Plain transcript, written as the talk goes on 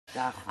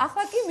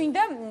ახლა კი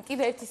მინდა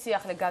კიდე ერთი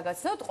სიახლე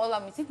გაგაცნოთ, ყველა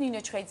მიცით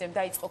ნინო ჩხეიძემ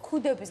დაიწყო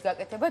ქუდების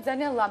გაკეთება,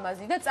 ძალიან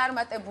ლამაზი და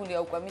წარმატებულია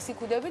უკვე მისი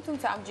ქუდები,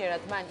 თუმცა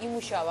ამჯერად მან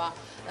იმუშავა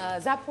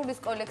ზაფხულის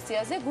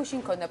კოლექციაზე, გუშინ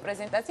მქონდა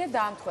პრეზენტაცია,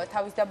 დაამთქვა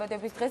თავის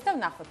დაბადების დღეს და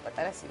ვნახოთ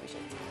პატარა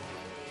სიუჟეტი.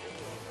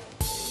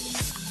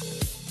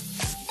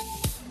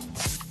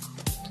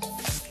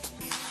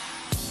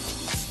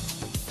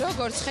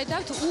 როგორც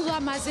ხედავთ,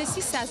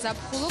 ულამაზესი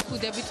საზაფხულო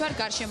ქუდებით ვარ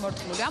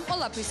გარშემორტყმული. ამ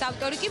ყველაფრის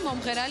ავტორი კი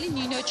მომღერალი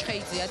ნინო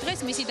ჩხეიძეა. დღეს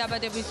მისი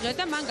დაბადების დღე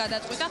და მან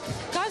გადაწყვიტა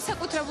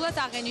განსაკუთრებულად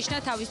აღენიშნა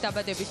თავის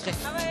დაბადების დღე.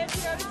 აბა 1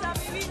 2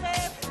 3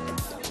 ვიღებ.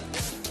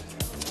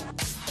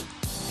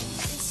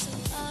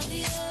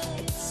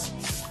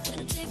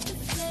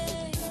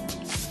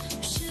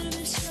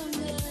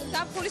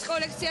 ზაფხულის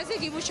კოლექციაზე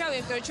გიმუშავე,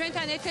 იმიტომ რომ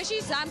ჩვენთან ეთერში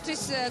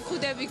ზამთრის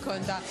ქუდები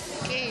ქონდა.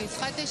 კი,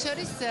 სხვათა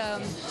შორის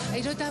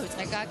რო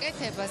დავიწყე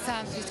გაკეთება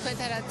ზამთრის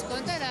თქვენთან რაც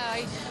ქონდა რა,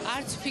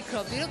 არც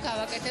ვფიქრობდი რომ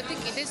გავაკეთებდი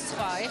კიდე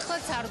სხვა.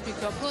 ეხლაც არ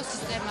ვფიქრობ, რომ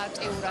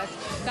სისტემატიურად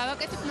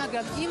გავაკეთებ,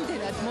 მაგრამ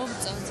იმდენად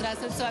მომწონს,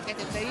 რასაც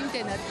ვაკეთებ და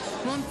იმდენად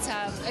მომცა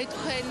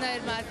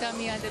თქვენერმა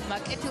ადამიანებმა,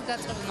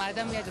 კეთილგანწყობილმა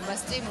ადამიანებმა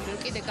სტიმული რომ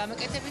კიდე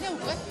გამაკეთები და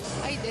უკვე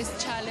ეს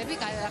ჩალები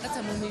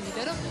რაღაცა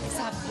მომივიდა, რომ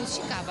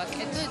ზაფხულში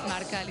გავაკეთო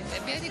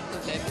მარგალიტებიანი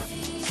ქუდები.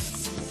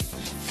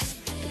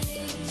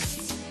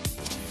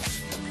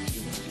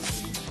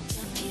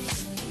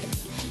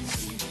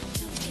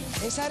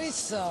 ეს არის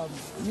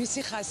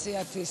მისი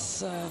ხასიათის,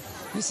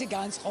 მისი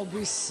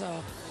განწყობის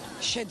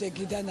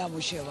შედეგი და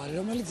ნამუშევარი,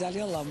 რომელიც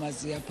ძალიან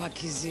ლამაზია,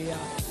 ფაქიზია.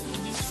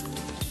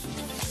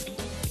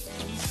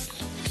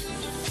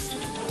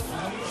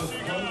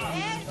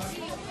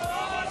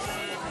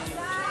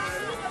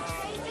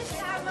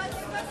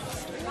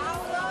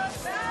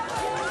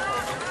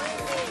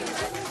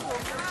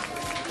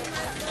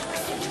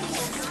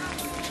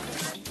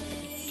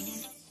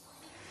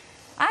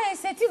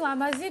 ესეთი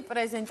ლამაზი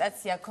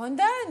პრეზენტაცია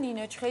ქონდა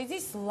ნინო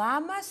ჩხეიძის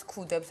ლამაზ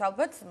ქუდებს.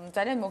 ალბათ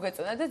ძალიან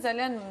მოგეწონა და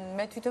ძალიან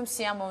მე თვითონ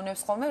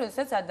სიამოვნებს ხოლმე,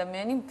 როდესაც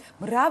ადამიანი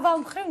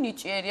მრავალმხრივ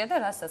ნიჭიერია და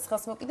რასაც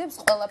ხელს მოკიდებს,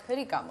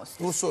 ყველაფერი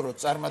გამოსცემს. უსურო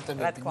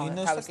წარმატებები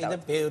ნინოს და კიდევ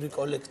ბევრი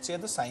კოლექცია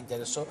და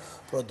საინტერესო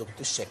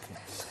პროდუქტის შექმნა.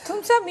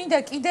 თუმცა მინდა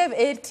კიდევ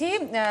ერთი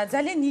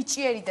ძალიან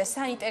ნიჭიერი და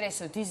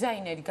საინტერესო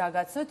დიზაინერი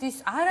გაგაცნოთ. ის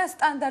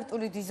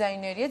არასტანდარტული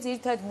დიზაინერია,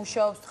 ძირითადად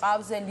მუშაობს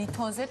ტყავზე,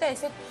 ლითონზე და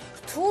ესეთ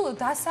რთულ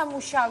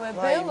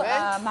დასამუშავებელ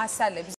მასალებზე.